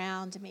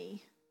surround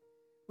me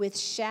with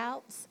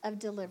shouts of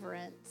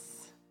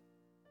deliverance.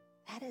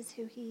 That is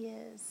who he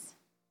is.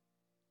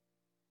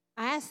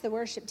 I asked the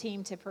worship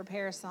team to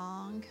prepare a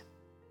song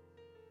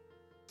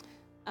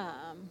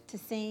to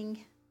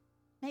sing.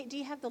 Nate, do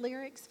you have the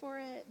lyrics for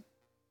it?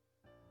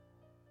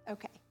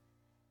 Okay.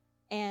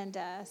 And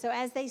so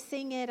as they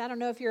sing it, I don't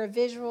know if you're a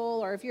visual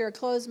or if you're a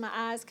close my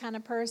eyes kind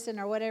of person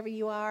or whatever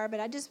you are,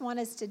 but I just want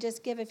us to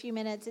just give a few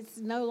minutes. It's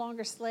No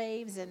Longer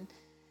Slaves, and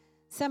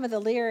some of the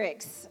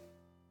lyrics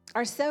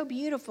are so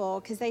beautiful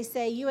because they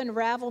say, you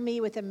unravel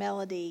me with a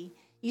melody.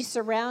 You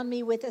surround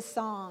me with a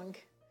song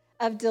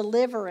of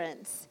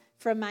deliverance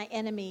from my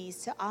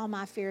enemies till all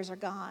my fears are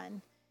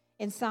gone.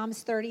 In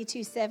Psalms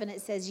 32:7,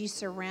 it says, you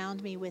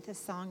surround me with a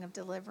song of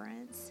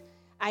deliverance.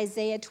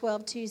 Isaiah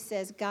 12:2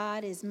 says,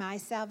 God is my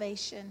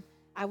salvation.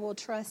 I will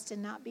trust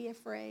and not be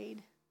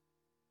afraid.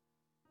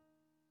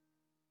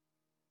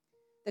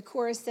 The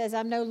chorus says,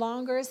 I'm no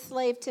longer a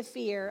slave to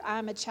fear.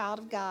 I'm a child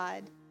of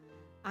God.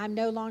 I'm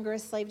no longer a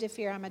slave to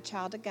fear. I'm a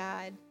child of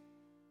God.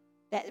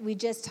 That we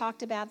just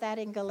talked about that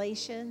in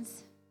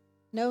Galatians.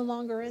 No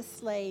longer a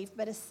slave,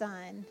 but a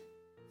son.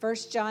 1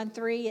 John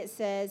 3, it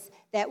says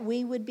that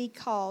we would be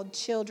called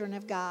children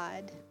of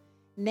God.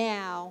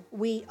 Now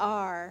we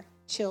are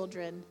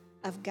children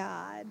of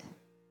God.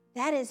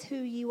 That is who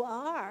you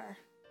are.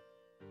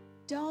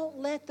 Don't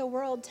let the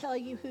world tell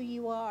you who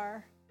you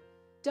are.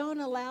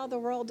 Don't allow the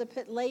world to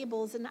put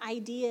labels and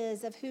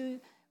ideas of who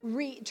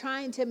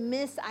trying to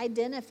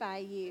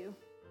misidentify you.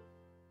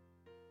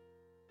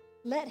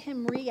 Let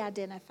him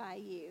re-identify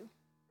you.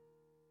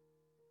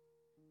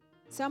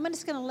 So I'm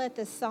just going to let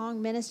this song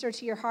minister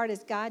to your heart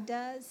as God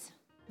does,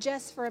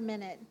 just for a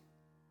minute.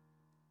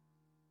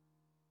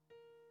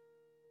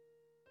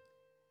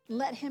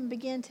 Let him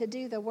begin to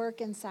do the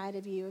work inside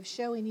of you of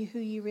showing you who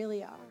you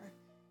really are,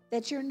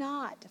 that you're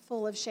not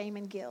full of shame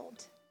and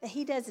guilt, that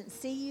he doesn't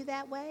see you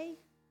that way,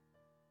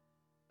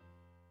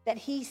 that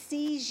he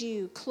sees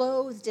you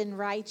clothed in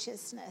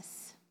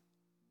righteousness.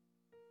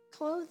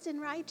 Clothed in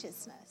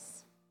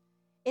righteousness.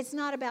 It's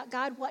not about,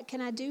 God, what can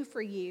I do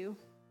for you?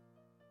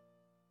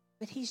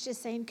 But he's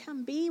just saying,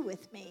 come be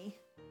with me,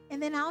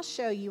 and then I'll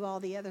show you all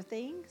the other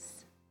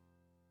things.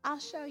 I'll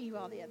show you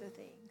all the other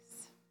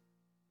things.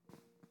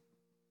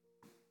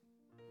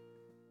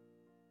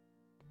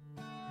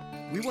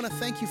 We want to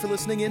thank you for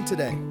listening in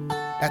today.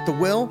 At The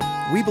Well,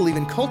 we believe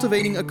in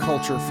cultivating a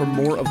culture for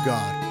more of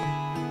God.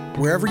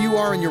 Wherever you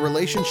are in your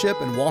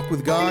relationship and walk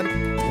with God,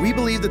 we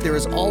believe that there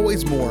is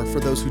always more for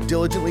those who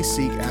diligently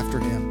seek after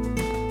him.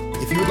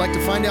 If you would like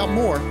to find out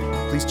more,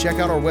 please check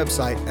out our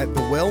website at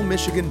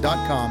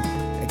thewellmichigan.com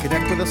and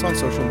connect with us on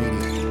social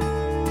media.